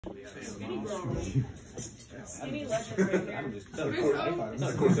Skinny legend right here.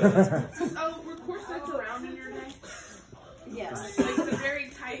 Were corsets around in your day? Yes. Like the very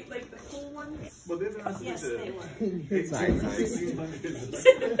tight, like the full ones? Yes, they were. I went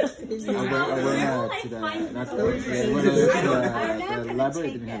to the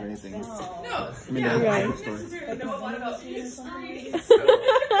library, didn't have anything. No, I mean, yeah, the I don't store. necessarily know a lot about history, so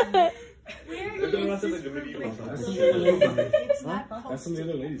It's not That's some of the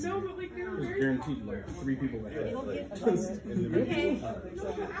other ladies. no, but like they were It's very guaranteed like 3 people that have It'll like, get in the Okay. video. I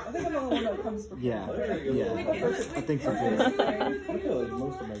think I'm the one that comes for Yeah, like I think so too. I feel like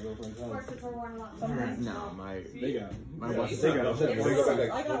most of my girlfriends have. No, my wife. They got I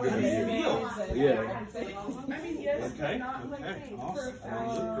got one. Yeah. I mean, yes, Okay, but not like okay, perfect.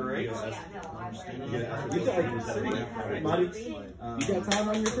 awesome, great. Marty, you got time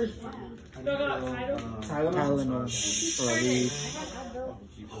on your first? No, title. Tylenol or a weed.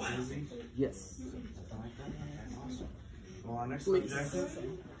 Keep it busy. Yes. Well, our next objective,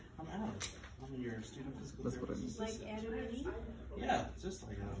 I'm out. I'm your student physical That's what I therapist. mean. like Adam and Eve. Yeah, just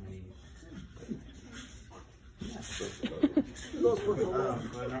like Adam and Eve.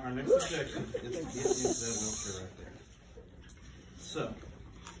 But our next objective is to get into that wheelchair right there. So,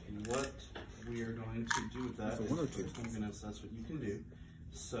 what we are going to do with that is first I'm going to assess what you can do.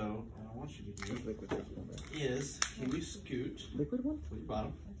 So, what I want you to do is, can you scoot Liquid one? with your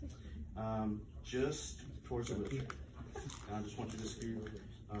bottom just towards the wheelchair? And I just want you to scoot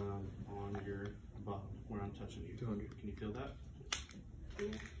on your bottom where I'm touching you. 200. Can you feel that?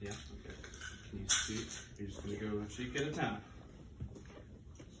 Yeah? Okay. Can you scoot? You're just going to go a cheek at a time.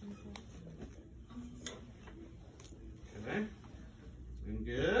 Okay. Doing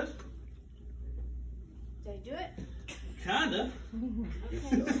good. Did I do it? Kinda.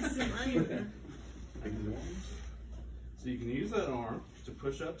 Okay. So you can use that arm to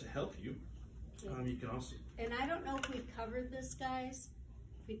push up to help you. You can also. And I don't know if we covered this, guys,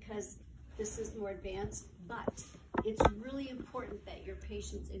 because this is more advanced, but it's really important that your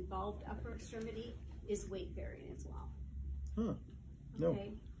patient's involved upper extremity is weight bearing as well. Huh. No.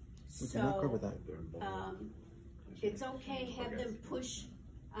 Okay? We cannot cover that. It's okay, have them push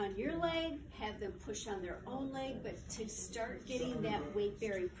on your leg, have them push on their own leg, but to start getting that weight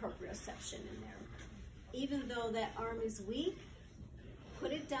bearing proprioception in there. Even though that arm is weak,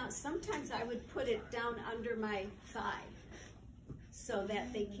 put it down. Sometimes I would put it down under my thigh so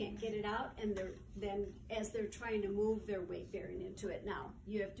that they can't get it out, and then as they're trying to move, their weight bearing into it. Now,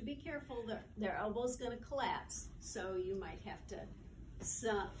 you have to be careful, their elbow's gonna collapse, so you might have to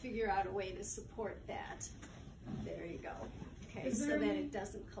figure out a way to support that. There you go. Okay, so that it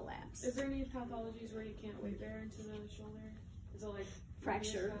doesn't collapse. Is there any pathologies where you can't weight bear into the shoulder? Is it like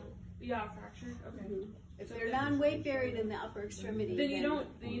Fracture. Yeah, fractured. Okay. Mm-hmm. If they're non-weight bearing in the upper extremity, Then you don't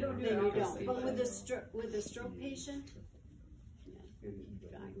do it. Then you obviously, don't. But with a stroke patient, yeah, you're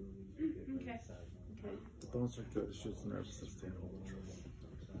fine. Okay. Okay. Bones are good. It's just the nervous system.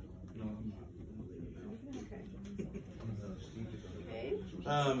 Okay.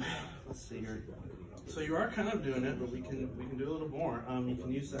 Let's see here. So you are kind of doing it, but we can do a little more. You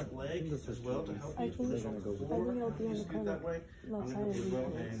can use that leg as well to help you push on the floor. You scoot that way. I'm going to help you as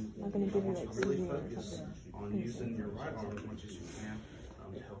well, and I want you to really focus on using your right arm as much as you can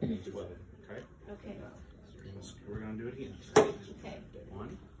to help you as well. Okay. Okay. So we're going to do it again. Okay.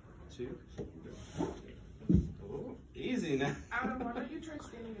 1, 2, 3. Oh, easy now. Adam, why don't you try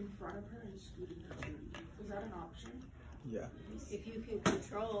standing in front of her and scooting her? Is that an option? Yeah. If you can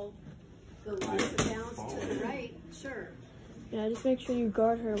control the balance to the right, sure. Yeah, just make sure you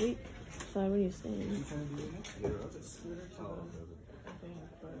guard her weak side when you stand.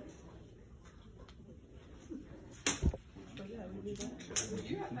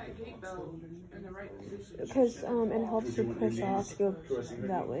 You have that gait though in the right position. Because it helps you push off, go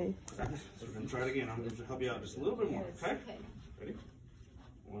that way. So we're going to try it again. I'm going to help you out just a little bit more. Okay? Okay. Ready?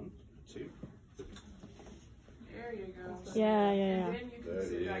 1, 2. There you go. Yeah. And then you can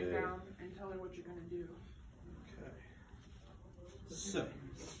sit back down and tell her what you're going to do. Okay. So,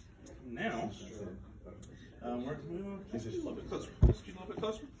 now, we're just a little bit closer. Just get a little bit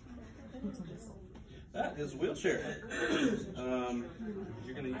closer. That is a wheelchair.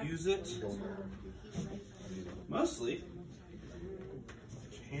 You're going to use it mostly.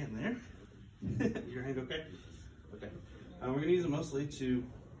 Put your hand there. Your hand okay? Okay. We're going to use it mostly to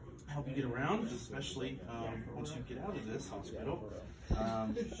help you get around, especially once you get out of this hospital. It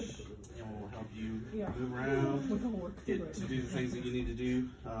will help you move around, get to do the things that you need to do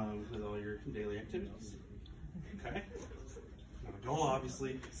with all your daily activities. Okay? Now the goal,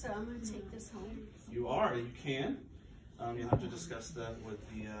 obviously. So I'm going to take this home. You can. You'll have to discuss that with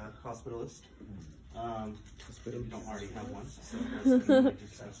the hospitalist. If you don't already have one, so that's something you need to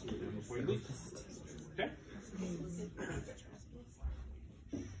discuss with them before you leave. Okay?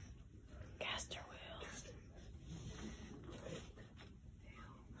 Caster wheels.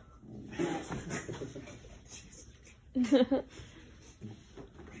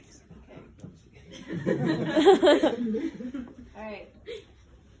 Alright.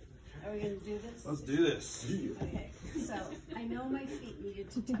 Are we gonna do this? Let's do this. Okay, so I know my feet needed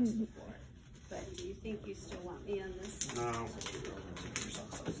to touch the floor, but do you think you still want me on this? No.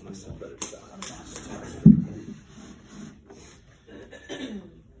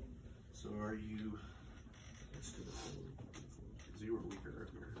 So are you? Let's do this. 'Cause you were weaker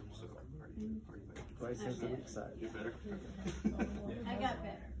earlier. So are you better? Twice as the weak side. You're better. I got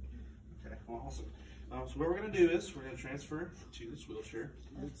better. Okay. Well, awesome. So what we're gonna do is we're gonna transfer to this wheelchair.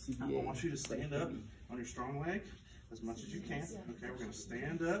 I want you to stand up on your strong leg as much as you can. Okay. We're gonna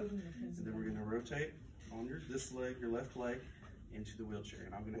stand up, and then we're gonna rotate on this leg, your left leg, into the wheelchair,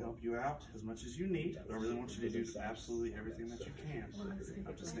 and I'm going to help you out as much as you need, but I really want you to do absolutely everything that you can. You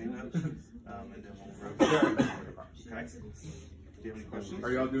have to stand up, and then we'll rotate. Okay? Do you have any questions?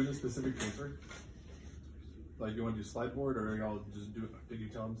 Are y'all doing a specific transfer? Like you want to do slide board, or are y'all just do it? Did you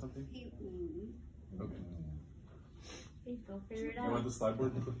tell him something? Okay. Go figure it You want out. the slide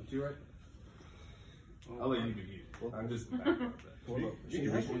board too, right? I'll let you do you. I'm just back up that. She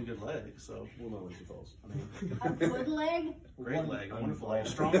has one good leg, so We'll know when she falls. A good leg? great leg, wonderful leg,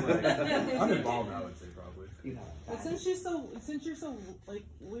 strong leg. I'm involved, I would say probably. But since you're so like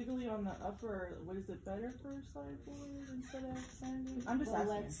wiggly on the upper, what is it better for slide board instead of standing? I'm just Well,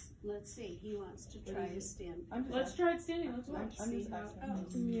 asking. let's see. He wants to try to stand. I'm just Let's asking. try it standing. Let's watch. I'm See just how it asking.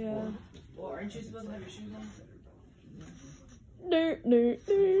 goes. Yeah. Well, aren't you supposed to have your shoes on? Dirt, dirt,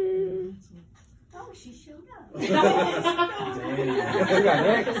 dirt. Oh, she showed up. You got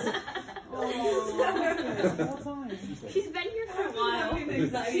next. All time. She's been here for a while.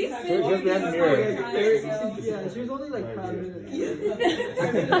 Just behind the mirror. Yeah, she was only like 5 minutes.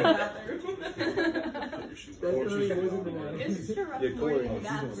 Definitely wasn't the one. It's a rough Yeah, Corey. morning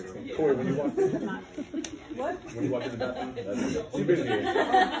bathroom. Corey, when you walk in, What? when you walk in the bathroom, she's been here.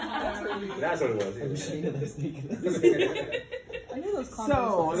 That's what it was. I knew those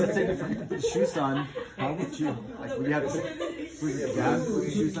So, let's say the shoes on. How would you, like, would you have to put your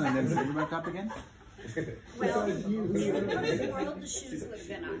shoes on and then put them back up again? Well, in the perfect world, the shoes would have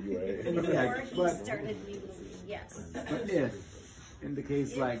been on. Before he started me moving, yes. But in the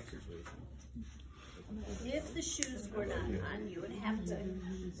case like, If the shoes were not on, you would have to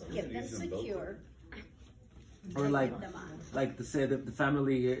get them secure. or and like, put them on. like to say that the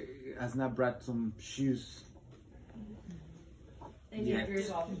family has not brought some shoes. Then you have to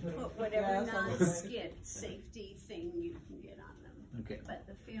put whatever non-skid safety thing you can get on them. Okay. But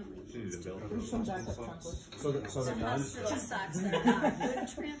the family needs to. There's some back up chocolate. So The hospital socks are not good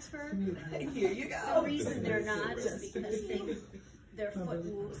transfer. Here you go. The reason they're not is because their foot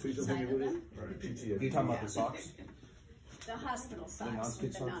moves inside of them. You talking about the socks? The hospital socks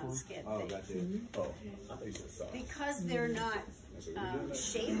with the non-skid Oh, thing. that's it. Oh, I thought you said socks. Because they're not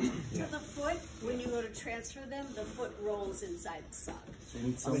shaped to the foot, when you go to transfer them, the foot rolls inside the sock. So you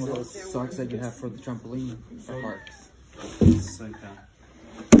need some of those socks that you have for the trampoline parks. Same kind.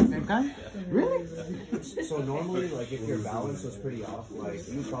 Same kind? Really? So normally, like if your balance was pretty off, like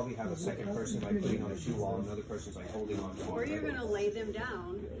you probably have a second person like putting on a shoe while another person's like holding on to one. Or you're gonna lay them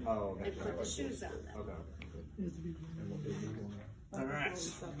down Oh, okay. and put the shoes on them. Okay. All right.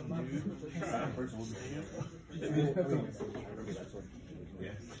 First we'll do you.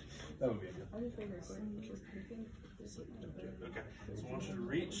 Yeah, that would be good. Okay. So I want you to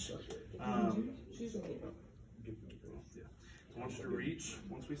reach. So I want you to reach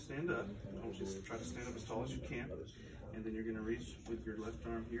once we stand up. I want you to try to stand up as tall as you can. And then you're going to reach with your left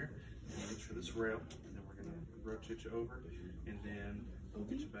arm here and reach for this rail. And then we're going to rotate you over. And then we'll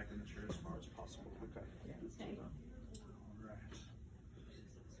get you back in the chair as far as possible. Okay. Okay. All right.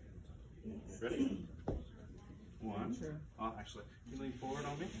 Ready? One. Actually, can you lean forward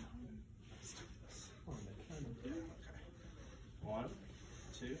on me? Let's do this. Okay. 1,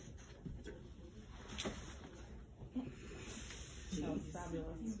 2, 3. Sounds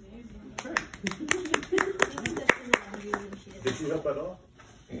fabulous. Did she help at all?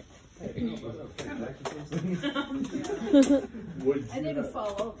 I didn't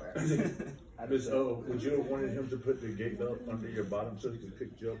fall over. I Miss O, would you have wanted him to put the gate belt under your bottom so he could pick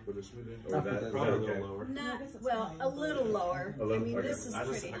you up with a smooth in? Or that Probably a okay? little lower. Not, well, a little lower. A little- I mean, okay. this is I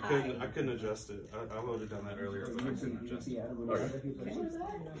pretty couldn't high. adjust it. I would have done that earlier, but I couldn't adjust it.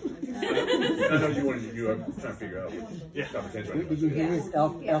 I know you wanted, you were trying to figure out. Yeah. Comprehension. Did you hear his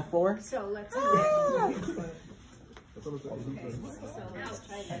L4? So let's do that. Okay, so let's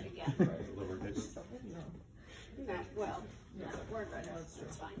try that again. Not, well, no, we're good,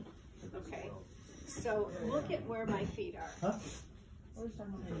 it's fine. Okay, so look at where my feet are.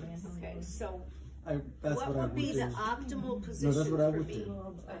 Okay, so That's what what I would be would the do. optimal position that's what I for would me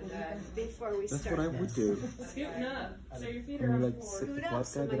do. before we That's start what I would this? do. Scooting up, so your feet I are mean, on the like, floor. Scoot up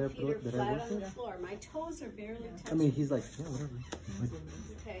so my feet are flat on the floor. My toes are barely touching. I mean, he's like, yeah, whatever. Like,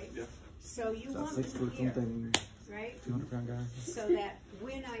 Okay, Yeah. so you want 6 me foot here, something, right? 200-pound guy. So that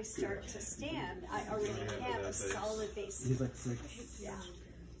when I start to stand, I already have a solid base. He's like 6. Yeah,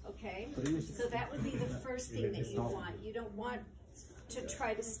 okay? But he was- So that would be the first thing that you want. You don't want to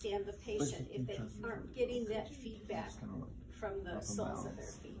try to stand the patient if they aren't getting that feedback from the soles of their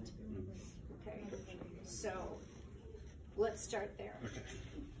feet. Okay, so let's start there.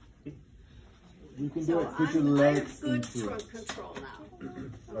 You can do So it. Put your I have legs good into it. trunk control now.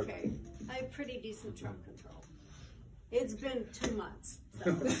 Okay, I have pretty decent trunk control. It's been 2 months,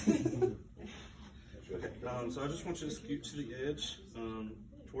 so. So I just want you to scoot to the edge,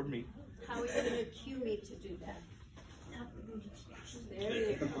 toward me. How are you gonna cue me to do that? There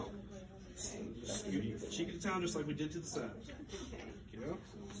you go. Scoot cheek of the town just like we did to the side. Okay, Get up.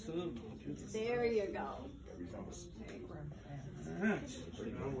 there you go. Okay. Alright.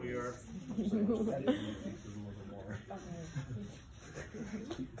 Now we are.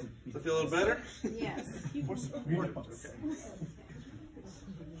 Does that feel a little better? Yes.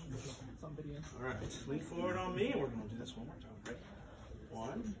 Alright, lean forward on me, and we're going to do this one more time, okay?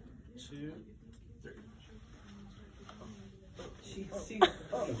 1, 2, 3.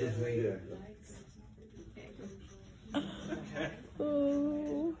 Okay.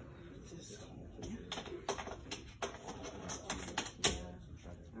 Oh.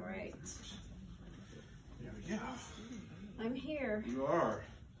 All right. There we go. I'm here. You are.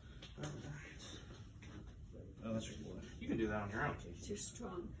 Alright. Oh, that's your boy. You can do that on your own. You're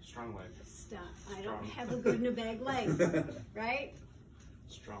strong. Strong leg. Stop. I don't Strong. have a good in a bag leg, right?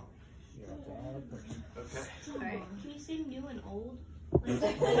 Strong. Okay. All right. Can you say new and old?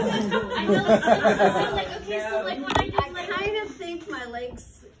 Like, I know, like, okay, so like when I do I like, kind of think my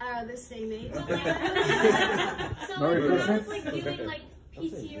legs are the same age. so like when I was like doing like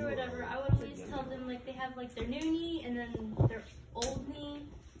PT or whatever, I would always tell them like they have like their new knee and then their old knee.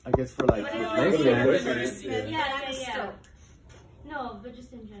 I guess for like But I leg don't bands. Yeah. No, but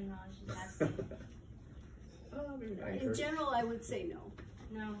just in general, I was just asking. In general, I would say no.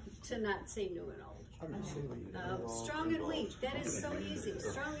 No. To not say new and old. Strong and weak. That is so easy.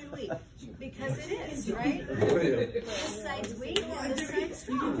 Strong and weak. Because it is, right? This side's weak and this side's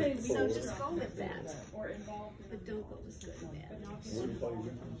strong. So just go with that. But don't go with good and bad.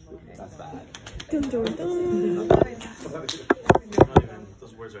 That's bad. Dun, dun, dun.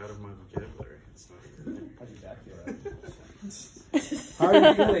 Those words are out of my vocabulary. It's not. How are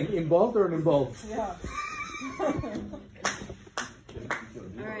you feeling? Involved or involved? Yeah.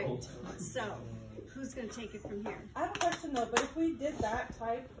 All right. So, who's going to take it from here? I have a question though, but if we did that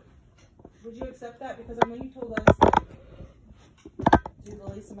type, would you accept that? Because I know you told us like, do the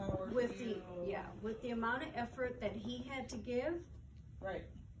least amount of work With you with the amount of effort that he had to give, right.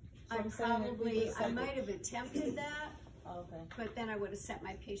 I might have attempted that, Oh, okay. but then I would have set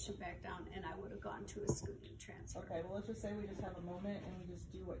my patient back down and I would have gone to a scooting transfer. Okay, well let's just say we just have a moment and we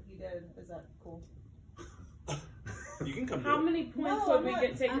just do what he did. Is that cool? You can come. How many points would we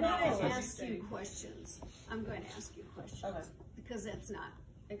get taken I'm off? going to ask you questions. I'm going to ask you questions. Okay. Because that's not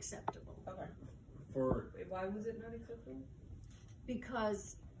acceptable. Okay. Why was it not acceptable?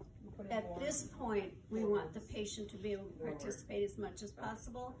 Because at this point, we want the patient to be able to participate as much as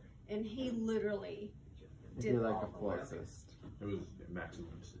possible, and he literally did like all a the floor work. assist. It was maximum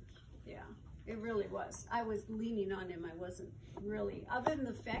 6. Yeah, it really was. I was leaning on him. I wasn't really, other than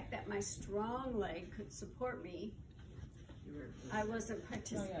the fact that my strong leg could support me, I wasn't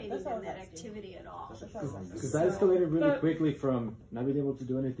participating in that activity at all. Because I escalated really quickly from not being able to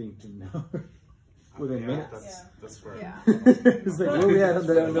do anything to now. Within minutes. That's where. Yeah. It's like, where we at on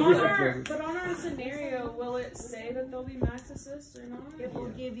the But on our scenario, will it say that there'll be max assist or not? It will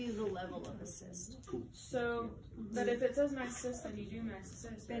give you the level of assist. So, but if it says max assist, then you do max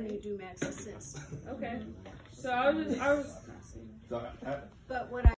assist. Then you do max assist. Okay. So I was. But what I